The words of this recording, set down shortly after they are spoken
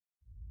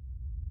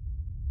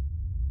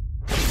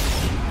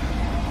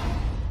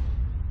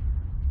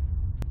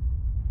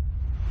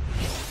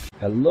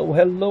Hello,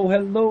 hello,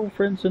 hello,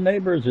 friends and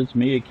neighbors. It's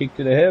me, Akiic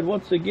to the head.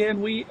 Once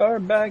again, we are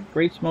back,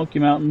 Great Smoky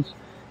Mountains,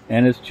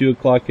 and it's 2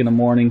 o'clock in the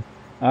morning.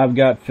 I've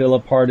got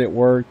Philip hard at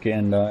work,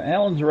 and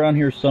Alan's around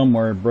here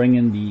somewhere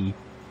bringing the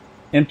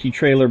empty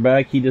trailer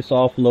back. He just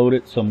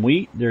offloaded some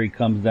wheat. There he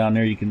comes down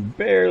there. You can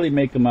barely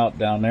make him out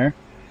down there.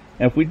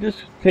 And if we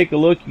just take a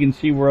look, you can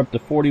see we're up to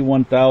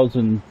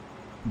 41,000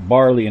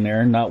 barley in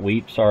there. Not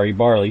wheat, sorry,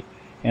 barley.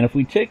 And if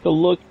we take a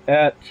look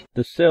at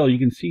the sale, you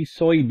can see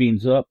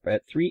soybeans up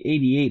at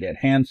 388 at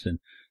Hanson.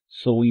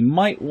 So we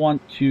might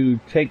want to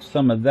take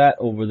some of that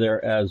over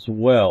there as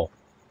well.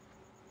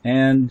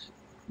 And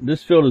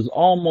this field is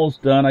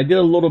almost done. I did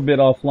a little bit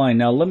offline.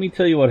 Now let me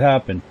tell you what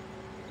happened.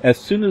 As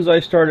soon as I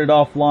started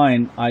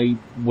offline,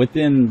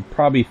 within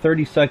probably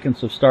 30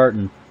 seconds of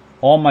starting,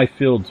 all my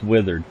fields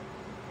withered.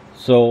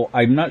 So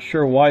I'm not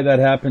sure why that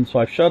happened. So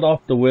I shut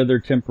off the wither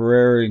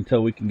temporarily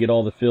until we can get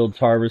all the fields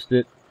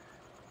harvested.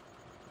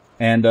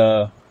 And,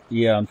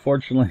 yeah,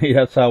 unfortunately,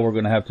 that's how we're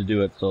going to have to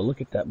do it. So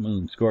look at that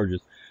moon. It's gorgeous.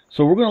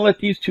 So we're going to let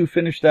these two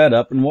finish that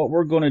up. And what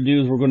we're going to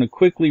do is we're going to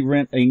quickly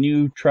rent a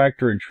new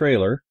tractor and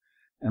trailer.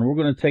 And we're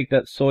going to take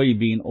that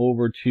soybean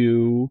over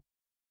to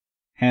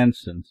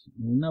Hanson's.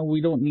 No,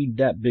 we don't need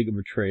that big of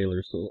a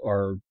trailer, so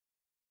our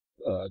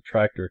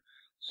tractor.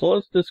 So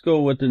let's just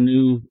go with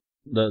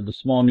the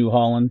small New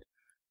Holland.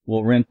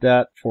 We'll rent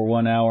that for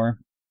 1 hour.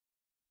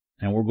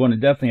 And we're going to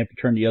definitely have to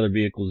turn the other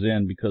vehicles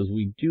in because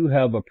we do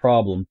have a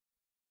problem.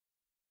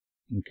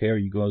 Okay, what are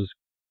you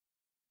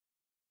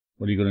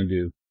going to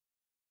do?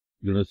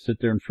 You're going to sit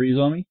there and freeze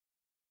on me?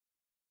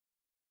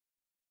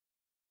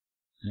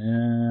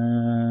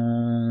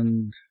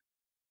 And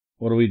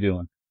what are we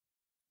doing?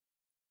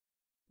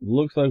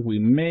 Looks like we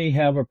may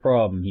have a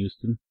problem,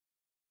 Houston.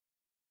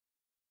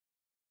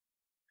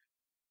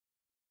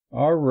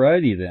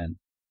 Alrighty then.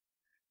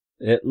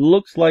 It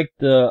looks like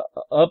the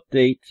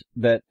update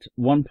that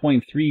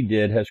 1.3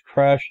 did has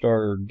crashed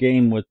our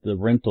game with the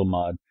rental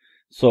mod.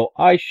 So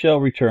I shall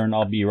return.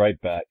 I'll be right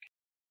back.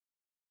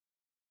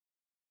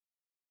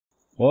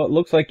 Well, it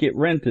looks like it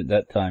rented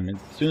that time. As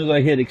soon as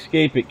I hit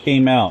escape, it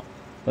came out.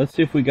 Let's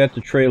see if we got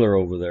the trailer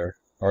over there.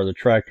 Or the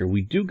tractor.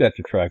 We do got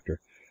the tractor.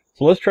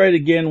 So let's try it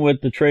again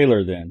with the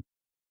trailer then.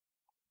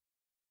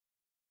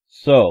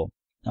 So,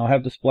 I'll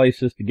have to splice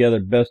this together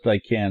best I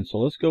can. So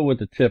let's go with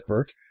the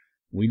tipper.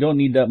 We don't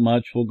need that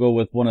much. We'll go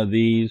with one of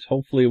these.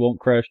 Hopefully it won't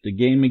crash the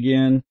game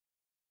again.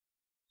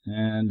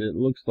 And it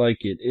looks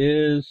like it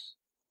is.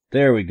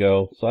 There we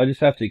go. So I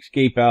just have to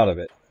escape out of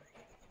it.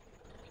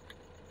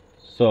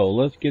 So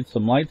let's get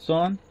some lights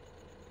on.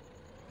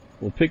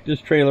 We'll pick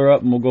this trailer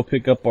up and we'll go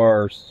pick up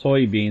our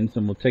soybeans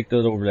and we'll take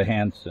that over to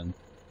Hanson.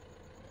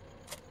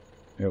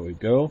 There we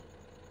go.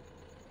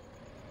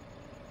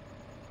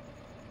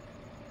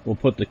 We'll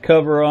put the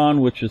cover on,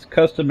 which is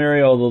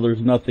customary, although there's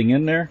nothing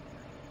in there.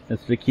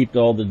 That's to keep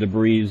all the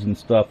debris and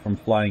stuff from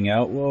flying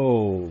out.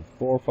 Whoa,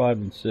 4, 5,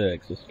 and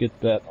 6. Let's get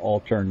that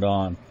all turned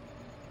on.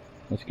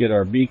 Let's get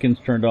our beacons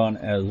turned on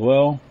as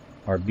well.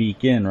 Our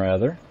beacon,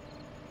 rather.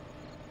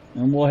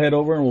 And we'll head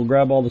over and we'll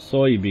grab all the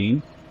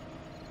soybean.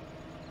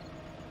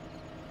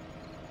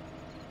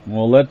 And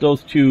we'll let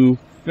those two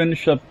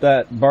finish up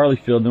that barley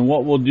field. And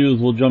what we'll do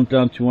is we'll jump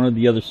down to one of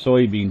the other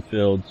soybean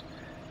fields.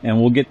 And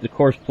we'll get the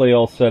course play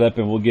all set up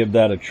and we'll give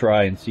that a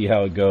try and see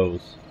how it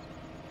goes.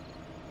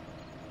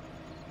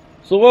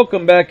 So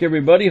welcome back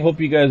everybody. Hope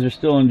you guys are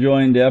still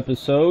enjoying the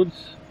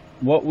episodes.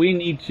 What we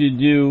need to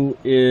do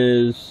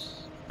is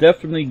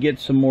definitely get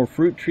some more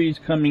fruit trees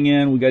coming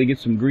in. We got to get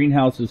some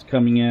greenhouses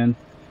coming in.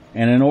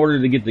 And in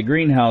order to get the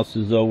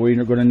greenhouses though,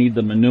 we're going to need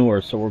the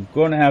manure. So we're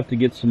going to have to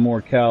get some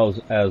more cows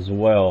as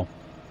well.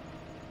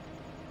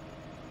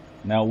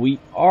 Now we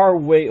are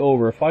way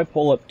over. If I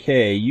pull up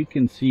K, you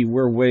can see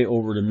we're way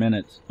over the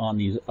minutes on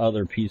these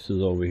other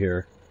pieces over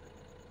here.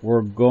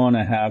 We're going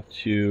to have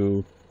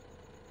to...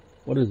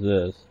 What is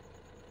this?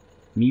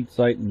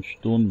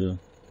 Mietzeitenstunde.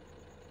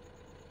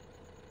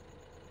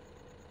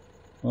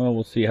 Well,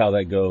 we'll see how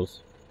that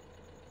goes.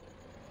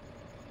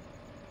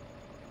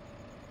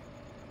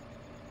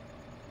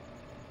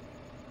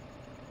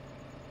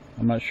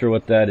 I'm not sure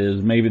what that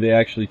is. Maybe they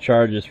actually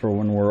charge us for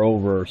when we're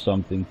over or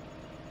something.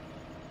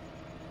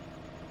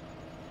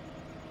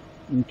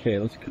 Okay,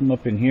 let's come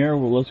up in here.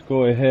 Well, let's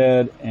go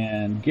ahead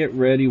and get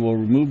ready. We'll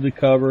remove the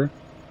cover.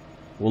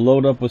 We'll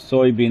load up with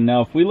soybean.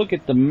 Now, if we look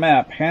at the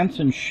map,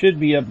 Hanson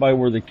should be up by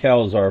where the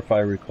cows are, if I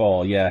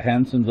recall. Yeah,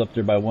 Hanson's up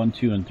there by 1,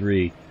 2, and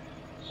 3.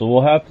 So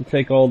we'll have to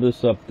take all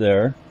this up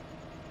there.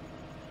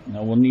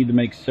 Now, we'll need to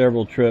make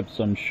several trips,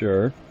 I'm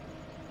sure.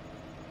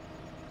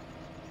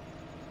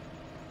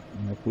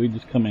 And if we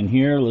just come in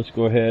here, let's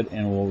go ahead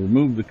and we'll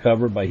remove the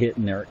cover by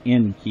hitting our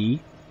N key.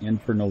 N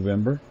for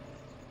November.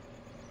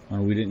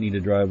 We didn't need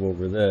to drive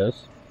over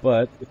this.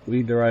 But if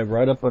we drive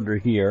right up under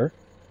here,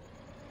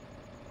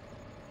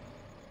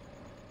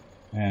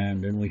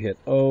 and then we hit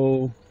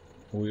O.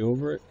 Are we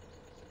over it?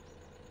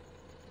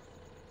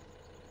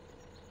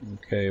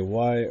 Okay,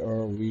 why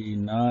are we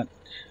not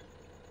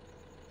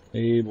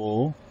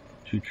able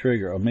to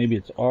trigger? Oh, maybe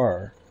it's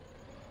R.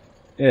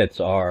 It's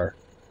R.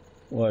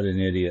 What an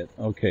idiot.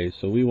 Okay,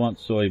 so we want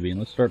soybean.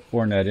 Let's start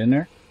pouring that in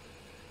there.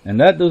 And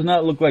that does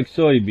not look like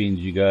soybeans,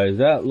 you guys.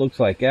 That looks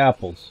like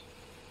apples.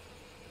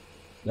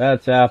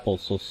 That's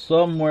apples. So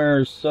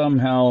somewhere,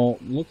 somehow,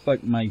 looks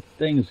like my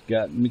things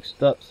got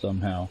mixed up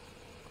somehow.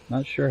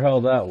 Not sure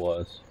how that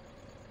was.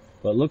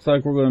 But it looks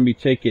like we're going to be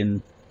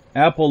taking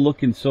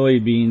apple-looking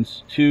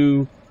soybeans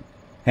to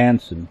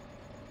Hanson.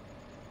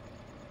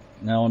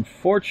 Now,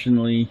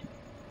 unfortunately,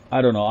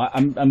 I don't know.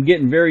 I'm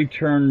getting very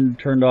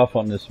turned off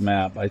on this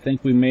map. I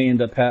think we may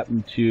end up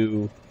having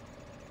to,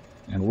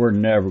 and we're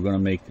never going to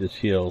make this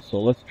hill. So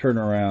let's turn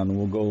around and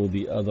we'll go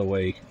the other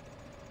way.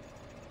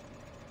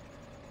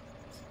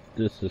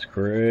 This is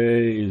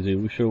crazy.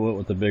 We should have went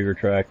with the bigger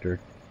tractor.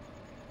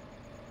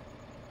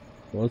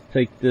 So let's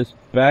take this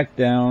back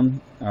down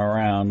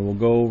around. We'll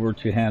go over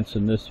to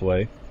Hanson this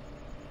way.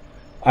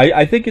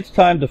 I think it's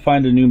time to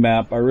find a new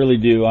map. I really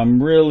do. I don't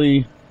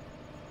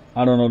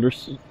know.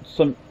 There's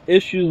some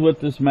issues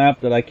with this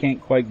map that I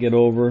can't quite get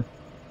over.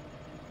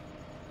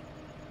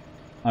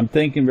 I'm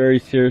thinking very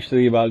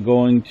seriously about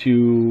going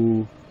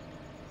to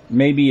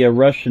maybe a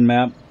Russian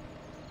map.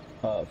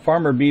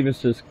 Farmer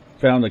Beavis has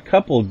found a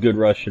couple of good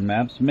Russian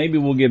maps. Maybe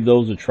we'll give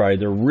those a try.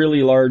 They're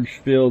really large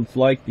fields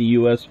like the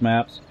US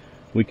maps.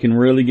 We can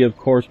really give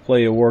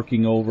courseplay a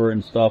working over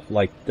and stuff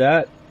like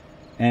that.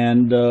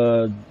 And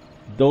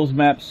those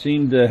maps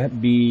seem to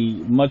be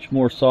much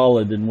more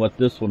solid than what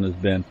this one has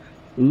been.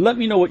 Let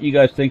me know what you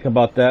guys think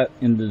about that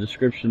in the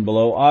description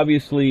below.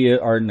 Obviously,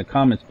 or in the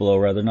comments below,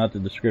 rather, not the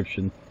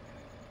description.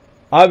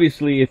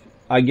 Obviously, if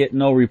I get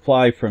no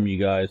reply from you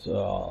guys,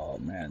 oh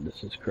man,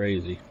 this is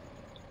crazy.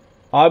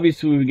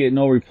 Obviously, if we get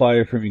no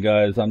reply from you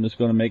guys, I'm just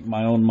going to make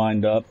my own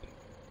mind up.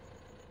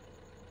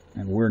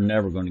 And we're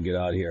never going to get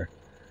out of here.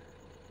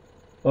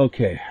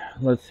 Okay,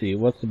 let's see.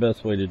 What's the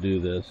best way to do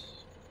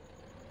this?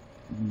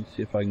 Let me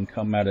see if I can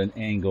come at an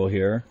angle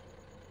here.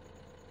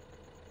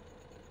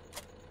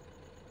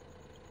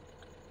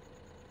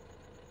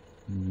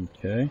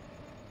 Okay.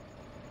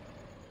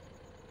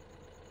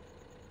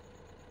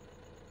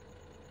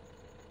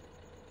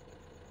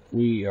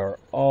 We are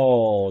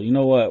all, you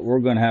know what, we're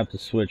going to have to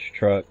switch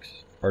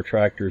trucks, or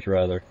tractors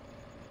rather.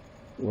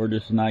 We're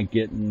just not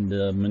getting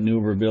the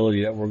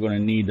maneuverability that we're going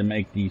to need to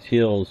make these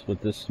hills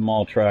with this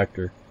small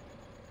tractor.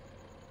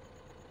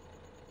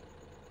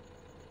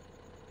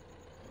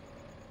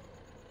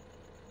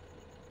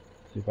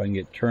 See if I can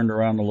get turned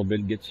around a little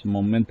bit and get some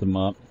momentum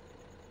up.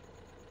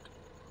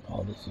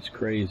 Oh, this is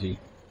crazy.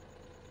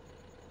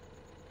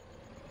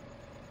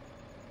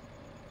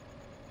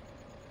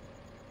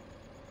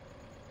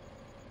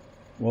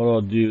 What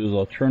I'll do is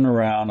I'll turn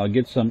around, I'll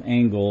get some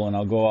angle, and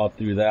I'll go out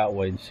through that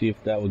way and see if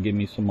that will give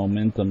me some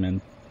momentum and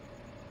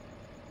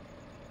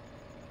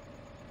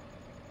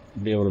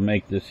be able to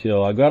make this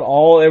hill. I've got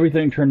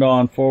everything turned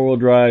on, four-wheel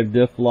drive,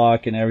 diff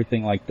lock, and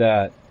everything like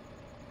that.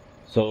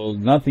 So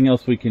nothing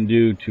else we can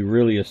do to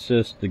really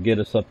assist to get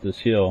us up this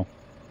hill.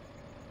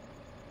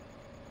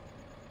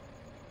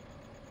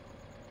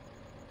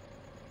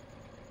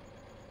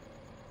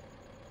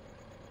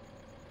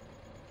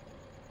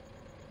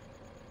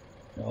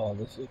 Oh,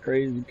 this is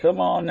crazy. Come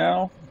on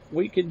now.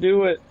 We can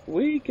do it.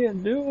 We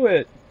can do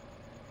it.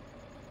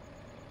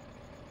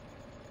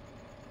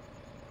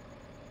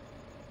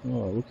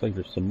 Oh, it looks like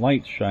there's some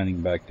lights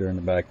shining back there in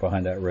the back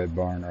behind that red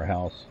barn or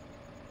house.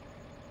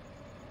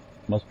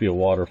 Must be a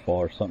waterfall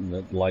or something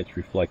that the light's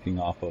reflecting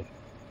off of.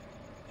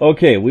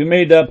 Okay, we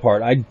made that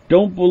part. I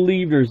don't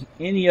believe there's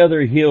any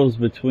other hills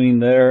between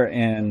there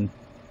and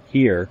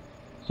here.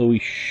 So we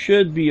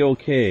should be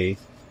okay.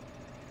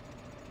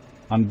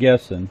 I'm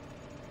guessing.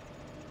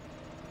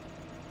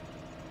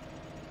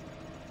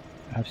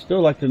 I'd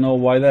still like to know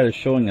why that is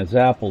showing as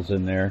apples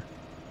in there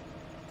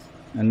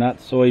and not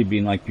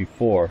soybean like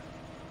before.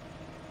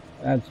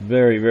 That's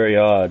very, very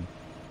odd.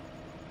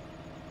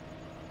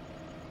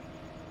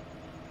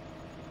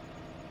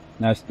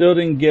 Now, I still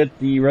didn't get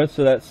the rest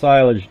of that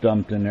silage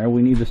dumped in there.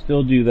 We need to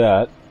still do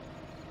that.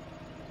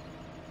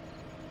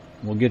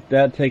 We'll get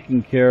that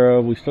taken care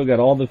of. We still got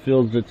all the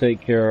fields to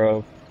take care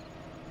of.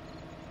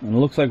 And it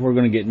looks like we're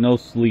going to get no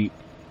sleep.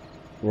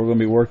 We're going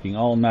to be working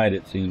all night,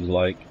 it seems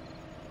like.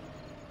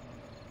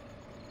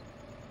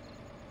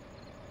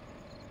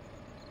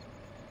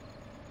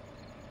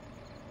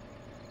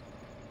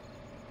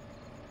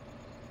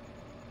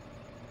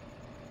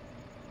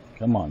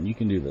 Come on, you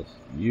can do this.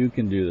 You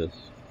can do this.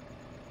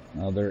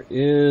 Now there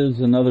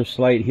is another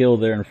slight hill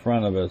there in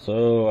front of us.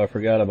 Oh, I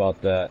forgot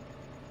about that.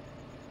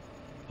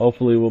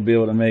 Hopefully we'll be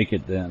able to make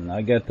it then.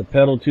 I got the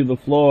pedal to the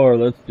floor.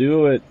 Let's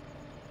do it.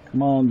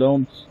 Come on,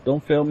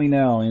 don't fail me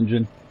now,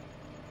 engine.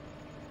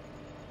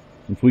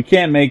 If we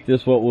can't make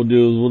this, what we'll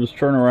do is we'll just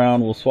turn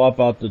around. We'll swap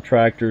out the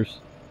tractors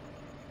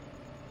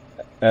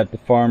at the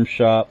farm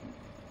shop.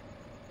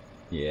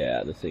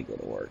 Yeah, this ain't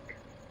gonna work.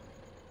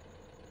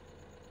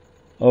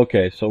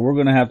 Okay, so we're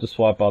gonna have to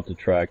swap out the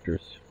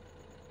tractors.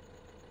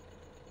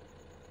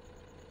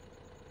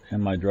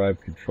 And my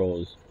drive control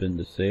has been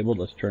disabled.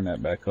 Let's turn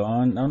that back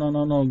on. No, no,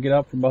 no, no. Get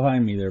out from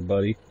behind me there,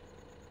 buddy.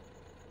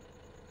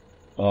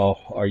 Oh,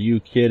 are you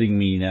kidding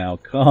me now?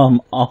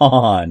 Come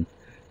on.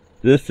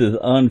 This is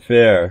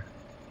unfair.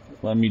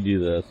 Let me do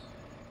this.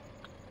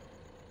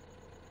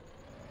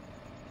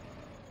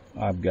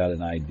 I've got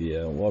an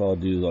idea. What I'll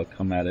do is I'll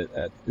come at it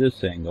at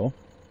this angle.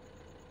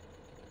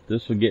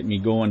 This will get me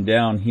going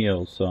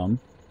downhill some.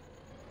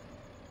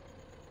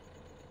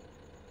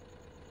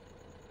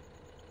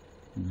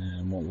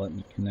 And won't let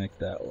me connect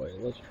that way.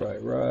 Let's try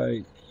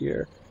right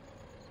here.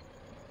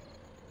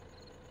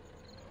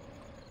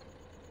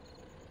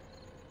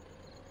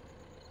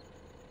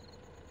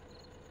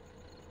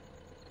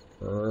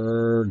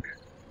 Berg.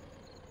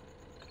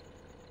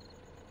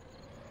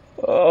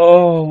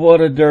 Oh, what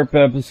a derp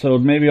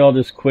episode. Maybe I'll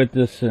just quit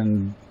this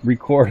and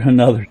record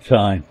another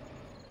time.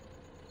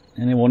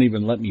 And it won't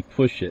even let me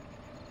push it.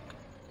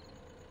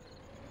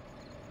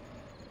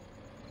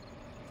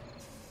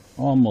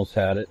 Almost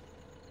had it.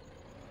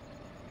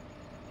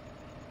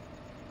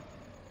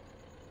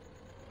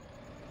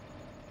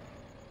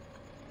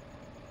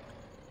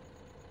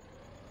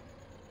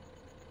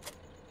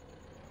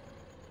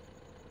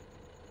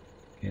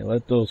 Okay,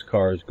 let those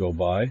cars go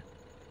by.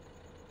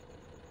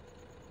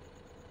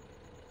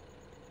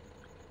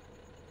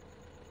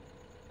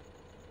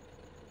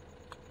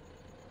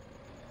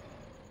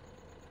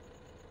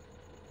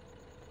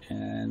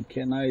 And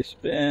can I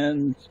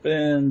spin,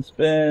 spin,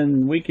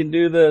 spin? We can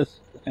do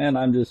this. And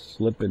I'm just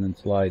slipping and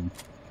sliding.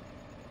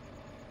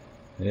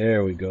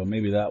 There we go.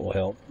 Maybe that will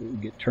help. We'll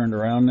get turned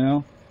around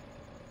now.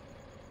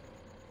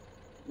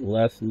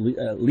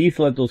 At least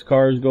let those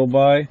cars go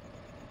by.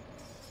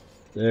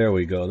 There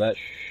we go. That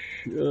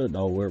should...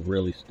 Oh, we're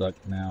really stuck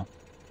now.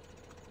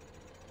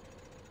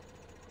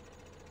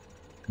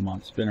 Come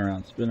on, spin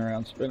around, spin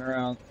around, spin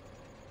around.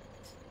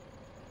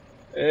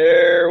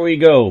 There we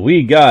go.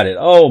 We got it.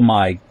 Oh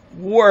my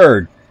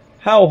word.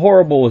 How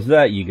horrible was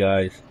that, you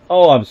guys?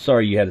 Oh, I'm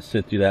sorry you had to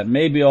sit through that.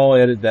 Maybe I'll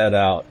edit that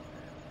out.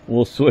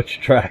 We'll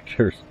switch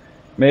tractors.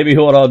 Maybe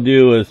what I'll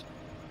do is,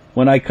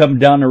 when I come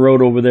down the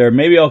road over there,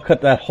 maybe I'll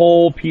cut that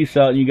whole piece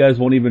out and you guys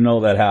won't even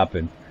know that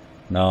happened.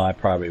 No, I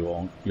probably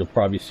won't. You'll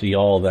probably see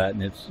all that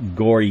in its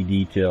gory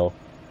detail.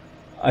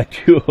 I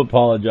do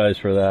apologize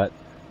for that.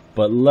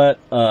 But let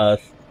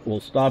us... We'll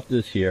stop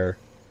this here.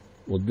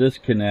 We'll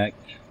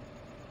disconnect.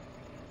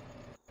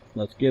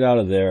 Let's get out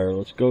of there.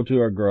 Let's go to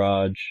our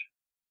garage.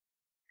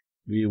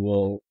 We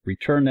will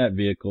return that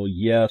vehicle.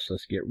 Yes,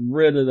 let's get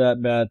rid of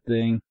that bad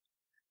thing.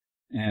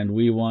 And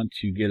we want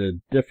to get a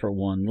different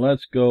one.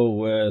 Let's go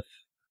with...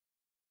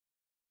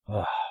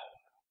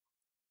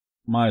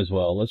 might as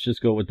well. Let's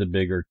just go with the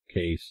bigger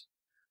case.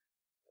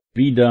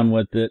 Be done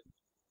with it.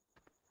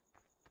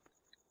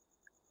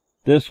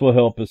 This will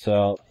help us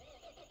out.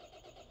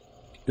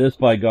 This,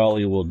 by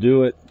golly, will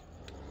do it.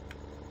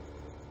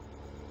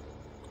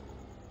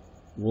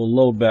 We'll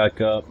load back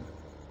up.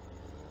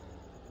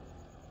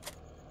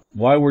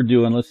 While we're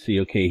doing, let's see.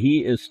 Okay,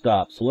 he is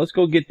stopped. So let's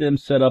go get them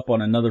set up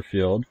on another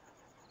field.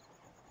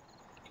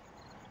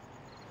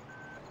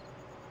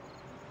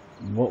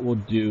 What we'll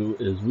do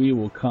is we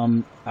will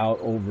come out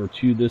over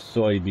to this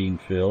soybean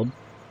field.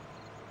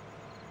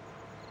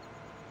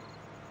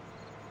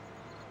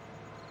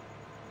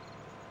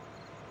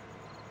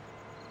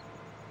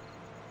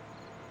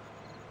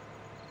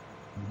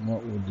 And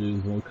what we'll do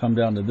is we'll come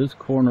down to this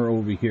corner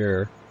over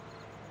here.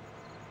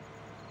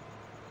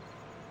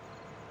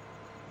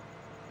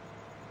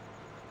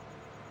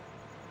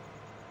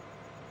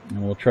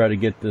 And we'll try to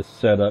get this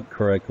set up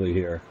correctly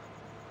here.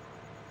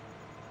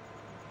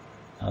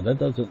 Now that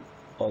doesn't...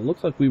 Oh, it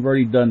looks like we've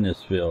already done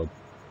this field.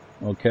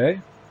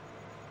 Okay.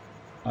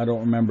 I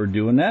don't remember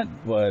doing that,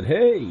 but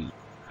hey,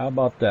 how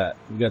about that?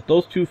 We got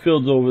those two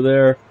fields over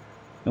there,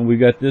 and we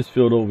got this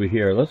field over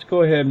here. Let's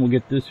go ahead and we'll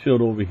get this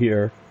field over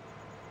here.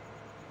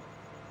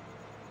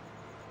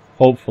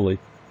 Hopefully.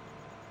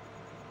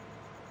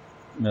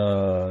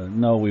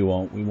 No, we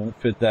won't. We won't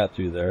fit that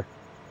through there.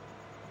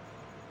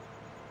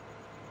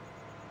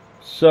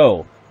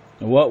 So,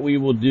 what we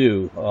will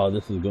do... Oh,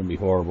 this is going to be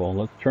horrible.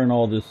 Let's turn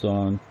all this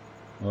on.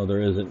 Oh,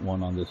 there isn't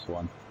one on this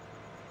one.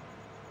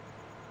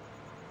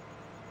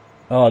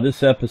 Oh,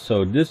 this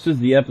episode. This is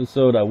the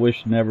episode I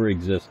wish never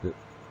existed.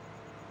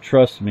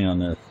 Trust me on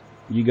this.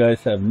 You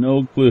guys have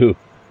no clue.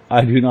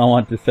 I do not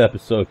want this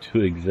episode to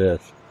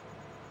exist.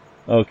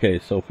 Okay,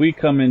 so if we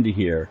come into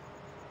here,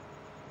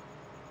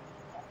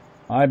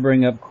 I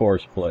bring up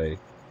course play,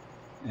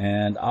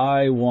 and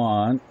I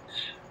want...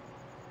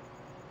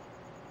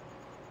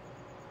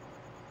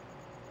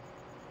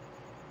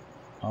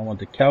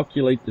 to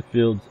calculate the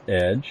field's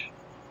edge,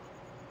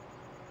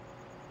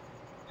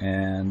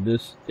 and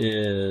this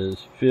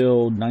is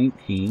field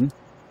 19,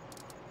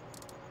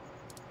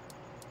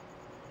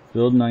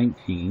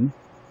 and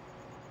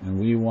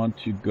we want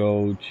to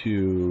go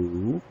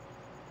to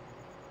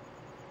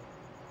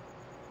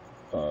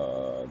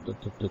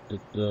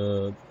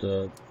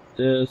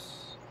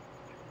this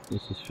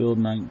is field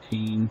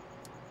 19.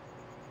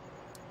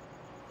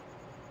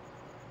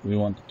 We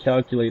want to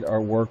calculate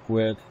our work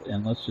width,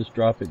 and let's just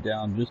drop it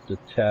down just a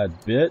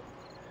tad bit.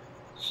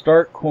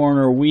 Start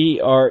corner,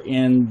 we are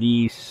in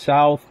the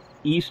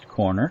southeast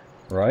corner.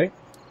 right?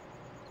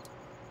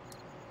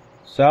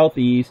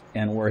 Southeast,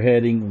 and we're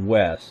heading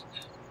west.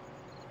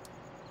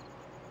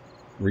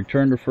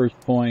 Return to first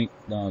point,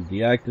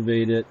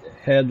 deactivate it.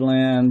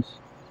 Headlands,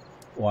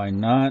 why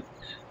not?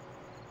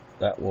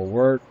 That will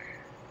work.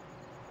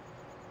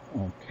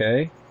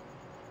 Okay.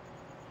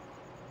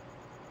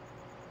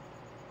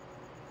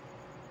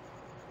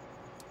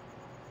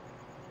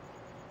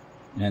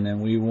 And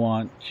then we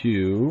want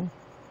to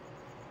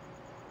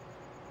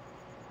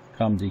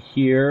come to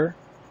here,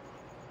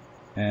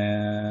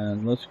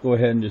 and let's go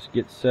ahead and just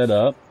get set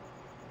up.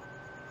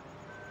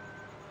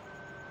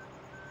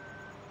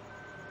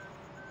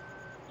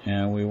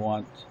 And we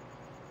want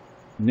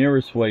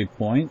nearest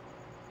waypoint,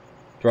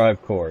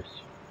 drive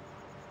course.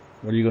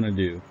 What are you going to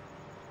do?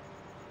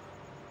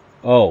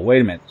 Oh,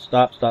 wait a minute.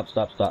 Stop.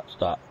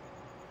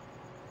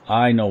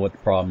 I know what the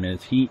problem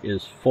is. He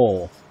is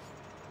full.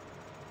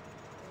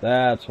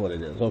 That's what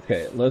it is.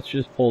 Okay, let's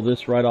just pull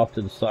this right off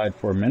to the side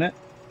for a minute.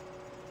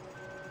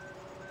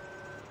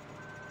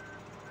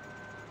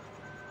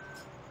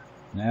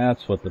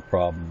 That's what the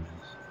problem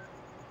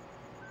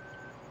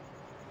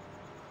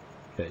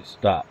is. Okay,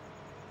 stop.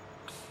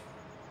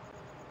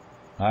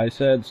 I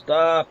said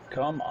stop.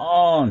 Come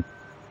on.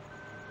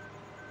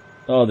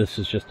 Oh, this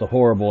is just a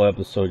horrible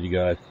episode, you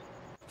guys.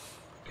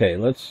 Okay,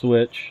 let's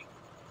switch.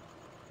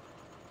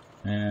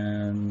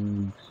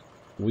 And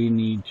we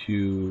need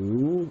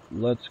to,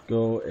 let's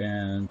go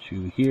and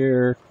to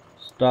here,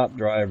 stop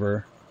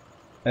driver,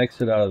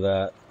 exit out of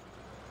that.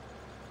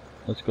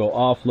 Let's go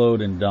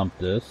offload and dump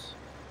this.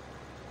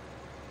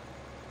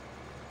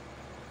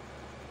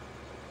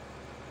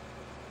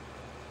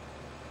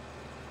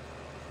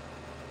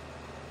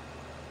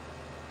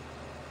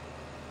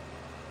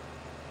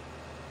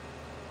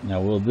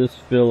 Now, will this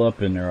fill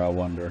up in there, I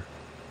wonder?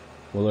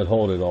 Will it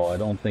hold it all? I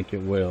don't think it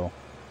will.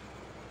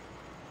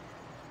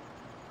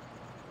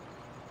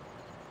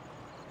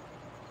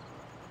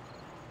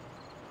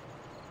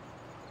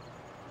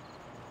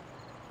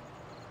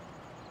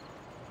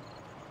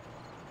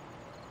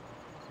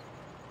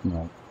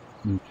 No.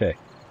 Okay.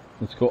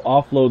 Let's go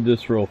offload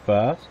this real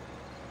fast.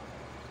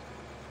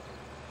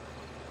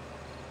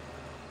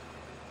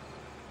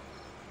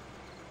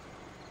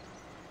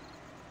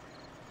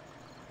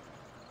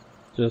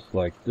 Just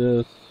like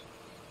this.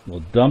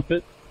 We'll dump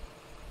it.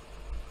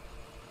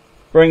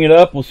 Bring it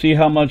up. We'll see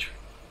how much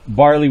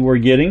barley we're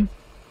getting.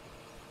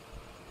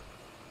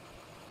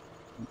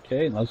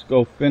 Okay, let's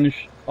go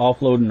finish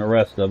offloading the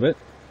rest of it.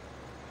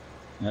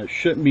 Now, it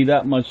shouldn't be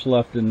that much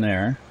left in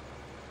there.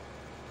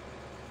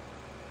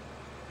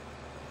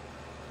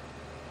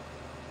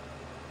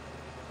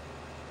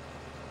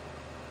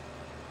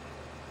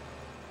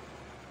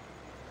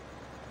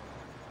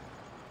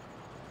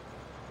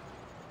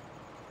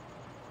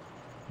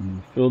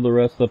 Fill the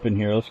rest up in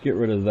here. Let's get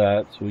rid of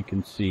that so we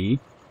can see.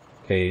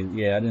 Okay,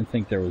 yeah, I didn't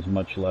think there was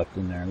much left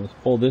in there. Let's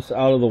pull this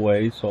out of the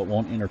way so it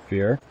won't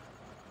interfere.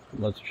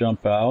 Let's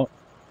jump out.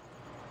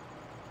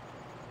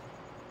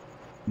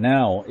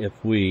 Now, if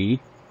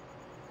we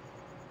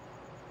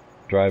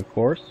drive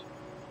course,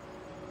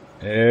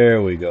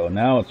 there we go.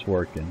 Now it's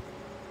working.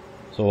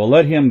 So we'll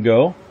let him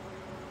go.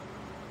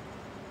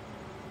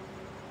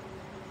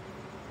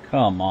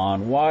 Come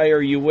on, why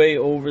are you way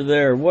over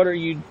there? What are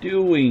you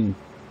doing?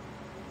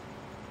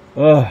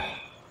 Ugh.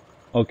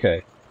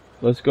 Okay,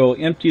 let's go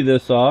empty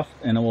this off,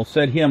 and then we'll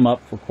set him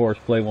up for course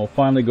play. We'll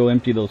finally go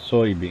empty those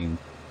soybeans,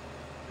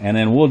 and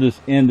then we'll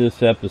just end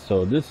this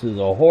episode. This is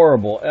a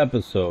horrible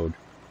episode.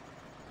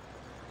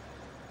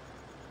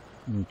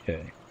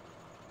 Okay.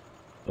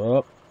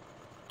 Up.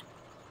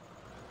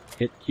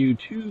 Hit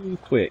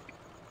Q2 quick.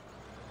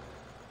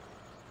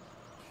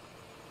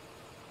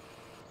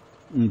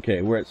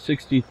 Okay, we're at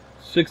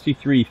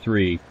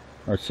 63.3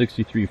 or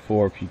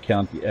 63.4 if you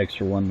count the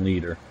extra 1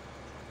 liter.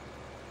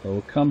 So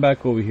we'll come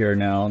back over here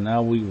now.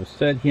 Now we will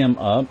set him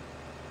up.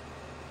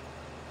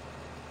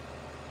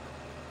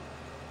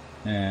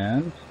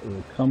 And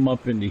we'll come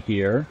up into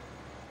here.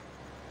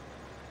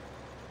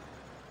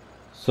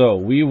 So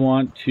we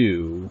want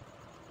to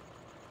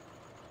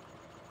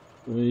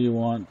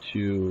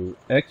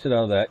exit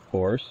out of that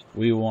course.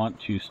 We want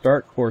to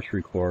start course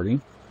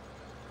recording.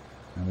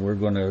 And we're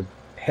going to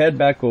head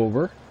back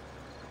over.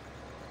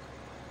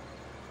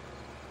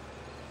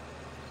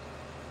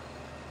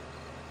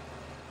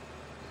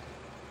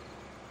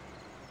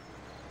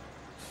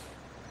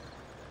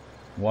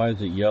 Why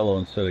is it yellow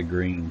instead of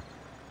green?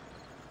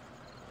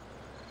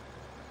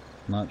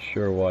 Not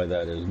sure why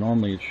that is.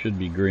 Normally it should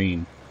be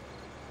green.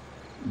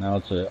 Now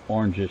it's an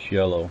orangish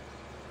yellow.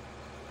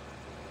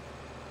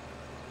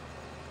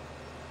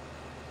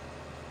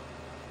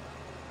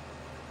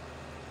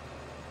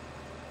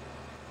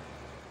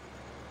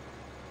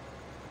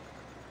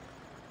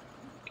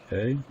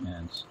 Okay,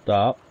 and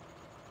stop.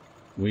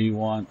 We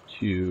want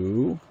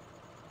to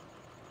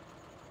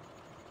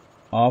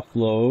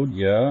offload,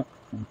 yeah.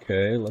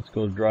 Okay, let's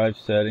go to drive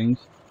settings,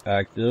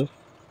 active.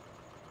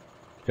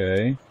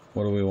 Okay,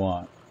 what do we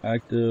want?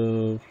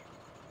 Active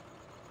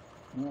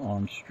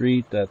on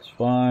street, that's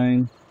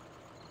fine.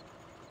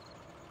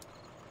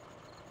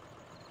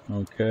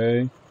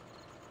 Okay.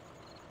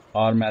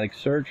 Automatic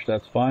search,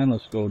 that's fine.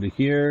 Let's go to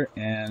here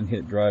and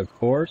hit drive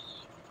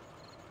course.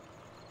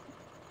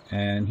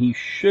 And he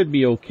should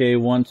be okay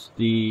once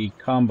the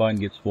combine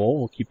gets full.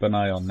 We'll keep an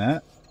eye on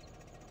that.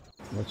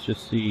 Let's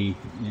just see.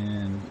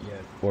 And yeah,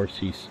 of course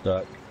he's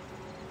stuck.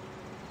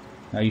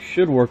 Now he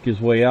should work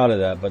his way out of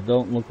that, but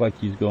don't look like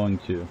he's going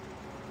to.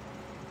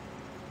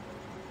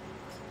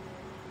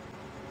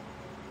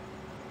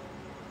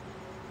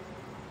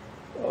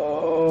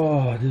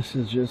 Oh, this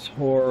is just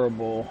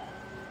horrible.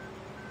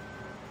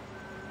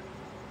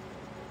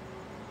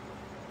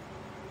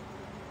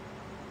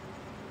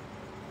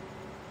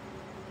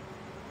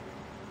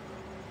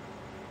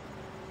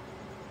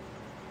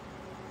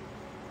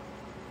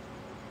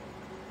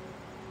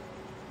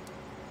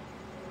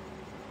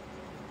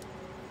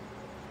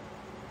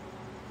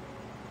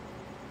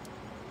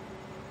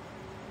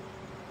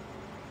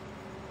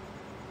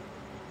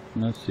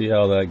 Let's see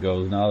how that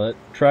goes. Now that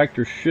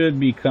tractor should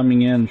be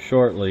coming in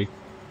shortly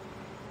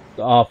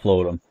to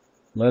offload them.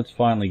 Let's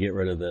finally get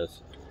rid of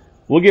this.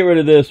 We'll get rid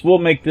of this. We'll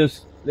make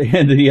this the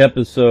end of the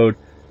episode.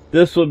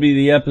 This will be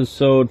the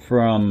episode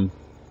from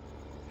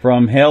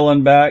hell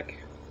and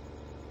back.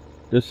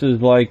 This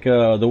is like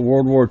the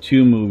World War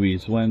II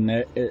movies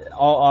when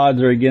all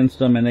odds are against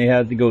them and they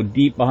had to go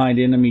deep behind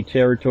enemy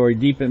territory,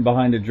 deep in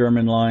behind the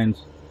German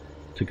lines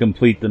to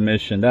complete the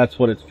mission. That's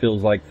what it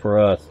feels like for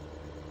us.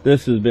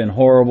 This has been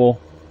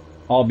horrible.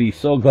 I'll be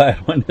so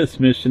glad when this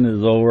mission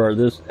is over, or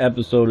this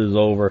episode is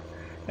over,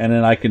 and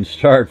then I can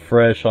start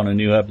fresh on a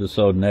new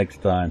episode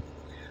next time.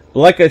 But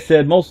like I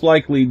said, most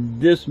likely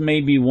this may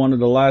be one of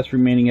the last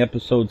remaining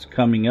episodes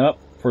coming up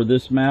for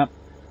this map.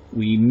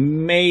 We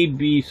may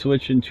be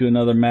switching to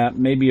another map,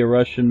 maybe a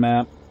Russian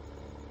map,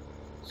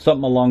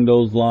 something along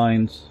those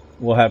lines.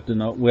 We'll have to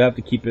know. We'll have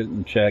to keep it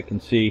in check and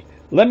see.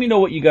 Let me know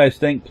what you guys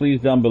think,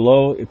 please, down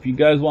below. If you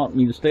guys want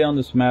me to stay on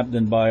this map,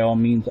 then by all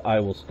means, I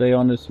will stay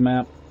on this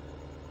map.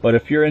 But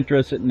if you're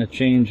interested in a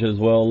change as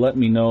well, let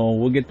me know.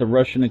 We'll get the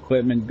Russian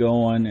equipment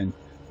going and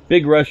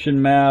big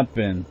Russian map,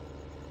 and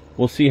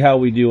we'll see how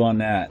we do on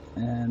that.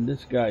 And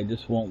this guy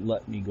just won't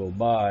let me go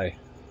by.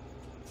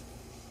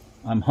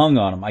 I'm hung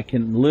on him. I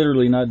can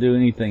literally not do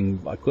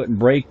anything. I couldn't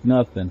break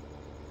nothing.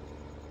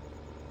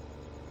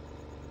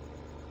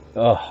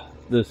 Ugh.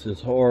 This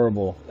is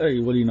horrible. Hey,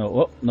 what do you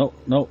know? Oh, no,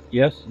 no,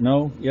 yes,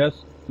 no, yes,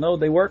 no,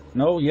 they work.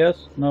 No, yes,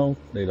 no,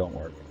 they don't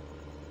work.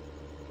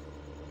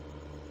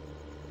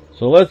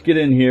 So let's get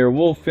in here.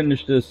 We'll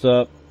finish this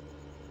up.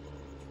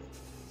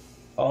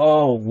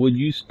 Oh, would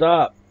you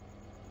stop?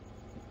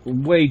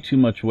 Way too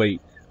much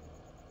weight.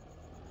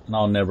 And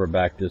I'll never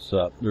back this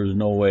up. There's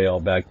no way I'll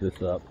back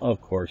this up.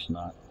 Of course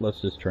not.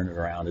 Let's just turn it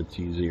around. It's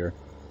easier.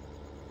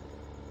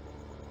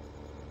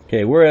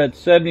 Okay, we're at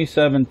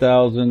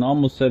 77,000,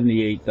 almost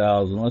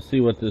 78,000. Let's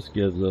see what this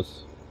gives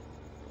us.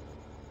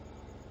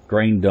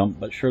 Grain dump,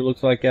 but sure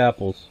looks like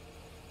apples.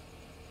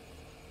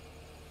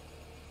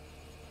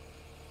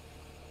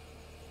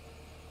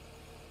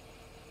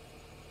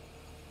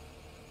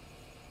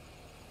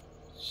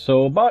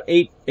 So about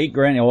eight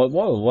grand.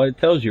 Whoa, what it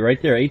tells you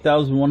right there,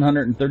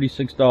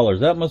 $8,136.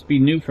 That must be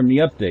new from the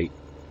update.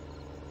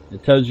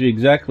 It tells you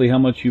exactly how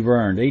much you've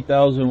earned.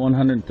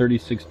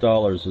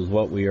 $8,136 is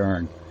what we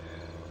earned.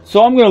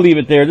 So I'm going to leave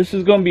it there. This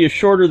is going to be a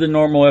shorter than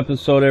normal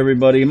episode,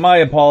 everybody. My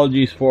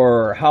apologies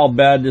for how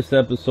bad this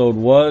episode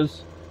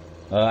was.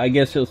 I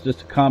guess it was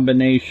just a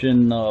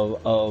combination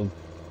of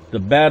the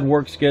bad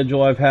work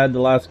schedule I've had the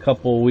last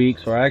couple of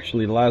weeks, or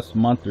actually the last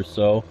month or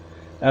so,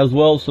 as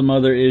well as some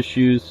other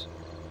issues.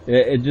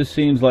 It just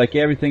seems like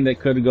everything that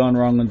could have gone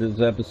wrong with this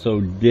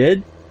episode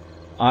did.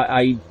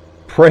 I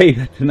pray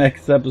that the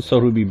next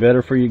episode will be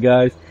better for you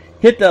guys.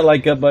 Hit that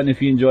like up button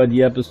if you enjoyed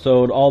the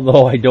episode,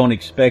 although I don't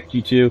expect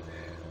you to.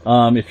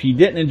 If you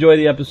didn't enjoy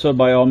the episode,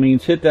 by all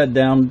means, hit that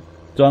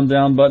thumb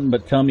down button,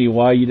 but tell me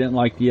why you didn't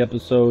like the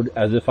episode,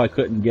 as if I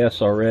couldn't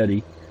guess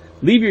already.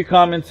 Leave your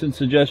comments and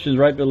suggestions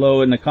right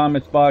below in the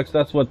comments box.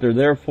 That's what they're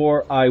there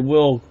for. I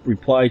will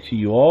reply to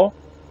you all.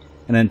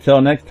 And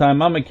until next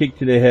time, I'm Akiic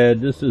to the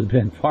head. This has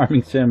been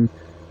Farming Sim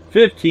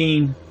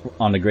 15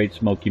 on the Great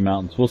Smoky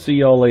Mountains. We'll see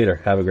you all later.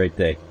 Have a great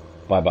day.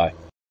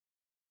 Bye-bye.